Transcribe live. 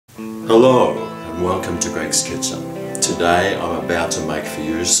Hello and welcome to Greg's Kitchen. Today I'm about to make for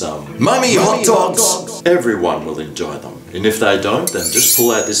you some mummy hot dogs. Everyone will enjoy them, and if they don't, then just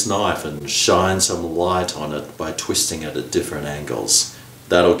pull out this knife and shine some light on it by twisting it at different angles.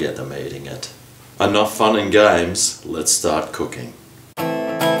 That'll get them eating it. Enough fun and games, let's start cooking.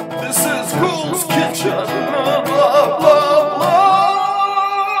 This is Greg's Kitchen.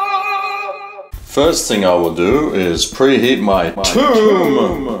 First thing I will do is preheat my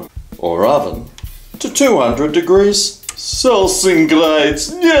tomb or oven to 200 degrees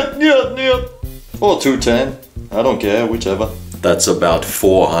Celsius. Or 210, I don't care, whichever. That's about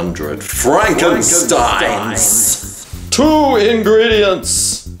 400 Frankensteins. 2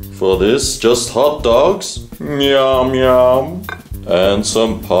 ingredients for this, just hot dogs, yum yum, and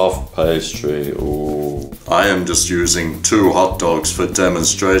some puff pastry. Ooh. I am just using 2 hot dogs for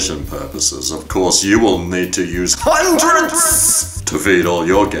demonstration purposes. Of course, you will need to use hundreds to feed all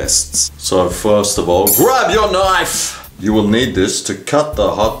your guests. So first of all, grab your knife. You will need this to cut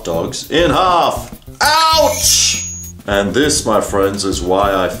the hot dogs in half. Ouch! And this, my friends, is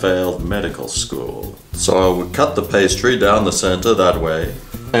why I failed medical school. So I would cut the pastry down the center that way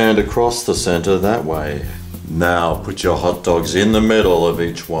and across the center that way. Now put your hot dogs in the middle of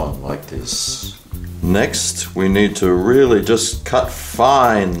each one like this. Next, we need to really just cut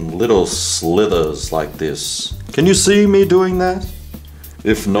fine little slithers like this. Can you see me doing that?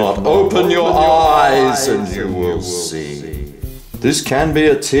 If not, open your eyes and you will see. This can be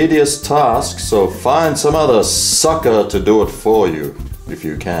a tedious task, so find some other sucker to do it for you, if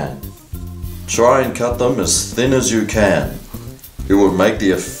you can. Try and cut them as thin as you can. It will make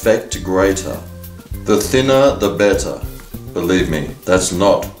the effect greater. The thinner, the better. Believe me, that's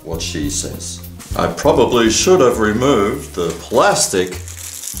not what she says. I probably should have removed the plastic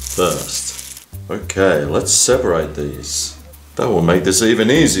first. Okay, let's separate these. That will make this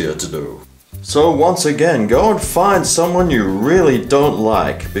even easier to do. So once again, go and find someone you really don't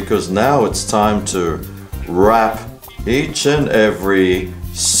like, because now it's time to wrap each and every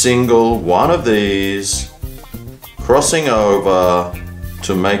single one of these, crossing over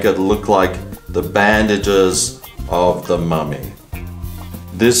to make it look like the bandages of the mummy.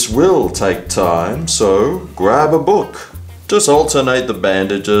 This will take time, so grab a book. Just alternate the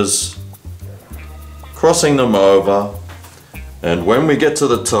bandages, crossing them over, and when we get to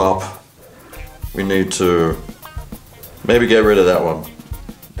the top, we need to maybe get rid of that one,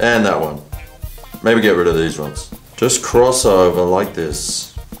 and that one. Maybe get rid of these ones. Just cross over like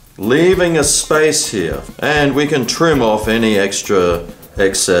this, leaving a space here, and we can trim off any extra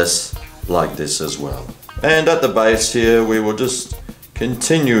excess like this as well. And at the base here, we will just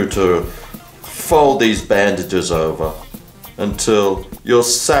continue to fold these bandages over until you're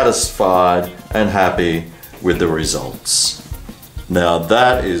satisfied and happy with the results. Now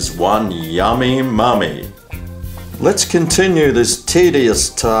that is one yummy mummy. Let's continue this tedious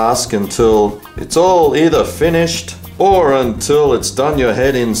task until it's all either finished or until it's done your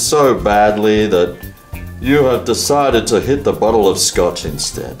head in so badly that you have decided to hit the bottle of scotch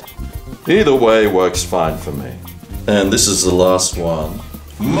instead. Either way works fine for me. And this is the last one.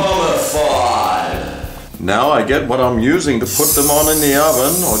 Mummified! Now I get what I'm using to put them on in the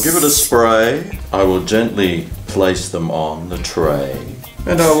oven. I'll give it a spray. I will gently place them on the tray.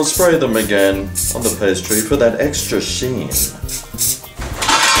 And I will spray them again on the pastry for that extra sheen.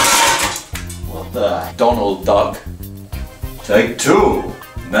 What the Donald Duck? Take 2.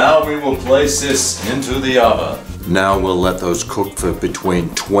 Now we will place this into the oven. Now we'll let those cook for between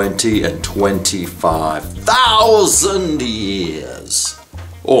 20 and 25,000 years.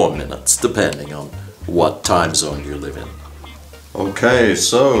 Or minutes, depending on what time zone you live in. Okay,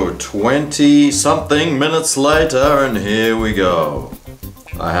 so 20 something minutes later, and here we go.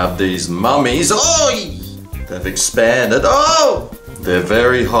 I have these mummies. Oh! They've expanded. Oh! They're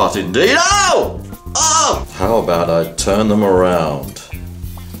very hot indeed. Oh! Oh! How about I turn them around?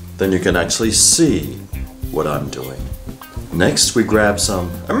 Then you can actually see what I'm doing. Next, we grab some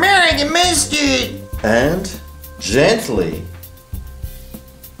American mustard and gently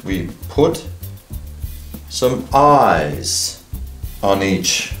we put some eyes on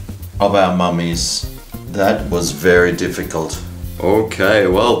each of our mummies. That was very difficult. Okay,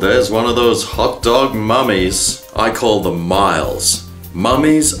 well, there's one of those hot dog mummies. I call them Miles.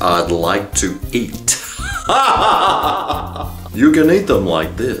 Mummies I'd like to eat. You can eat them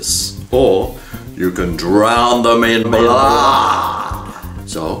like this, or you can drown them in blood.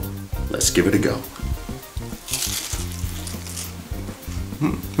 So, let's give it a go.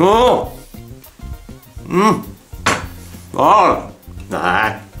 Oh! Oh!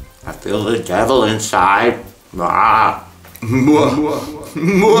 I feel the devil inside.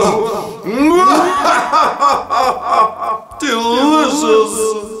 Delicious!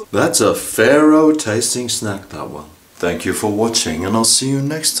 That's a Pharaoh tasting snack, that one. Thank you for watching, and I'll see you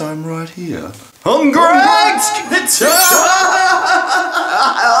next time right here on Greg's Kitchen!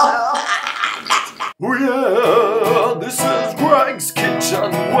 Oh yeah, this is Greg's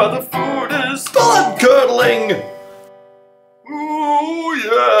Kitchen, where the food is blood-curdling! Ooh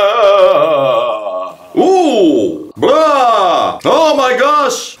yeah! Ooh! Blah! Oh my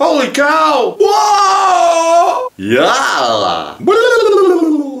gosh! Holy cow! Whoa! Yeah!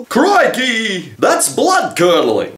 Crikey! That's blood-curdling!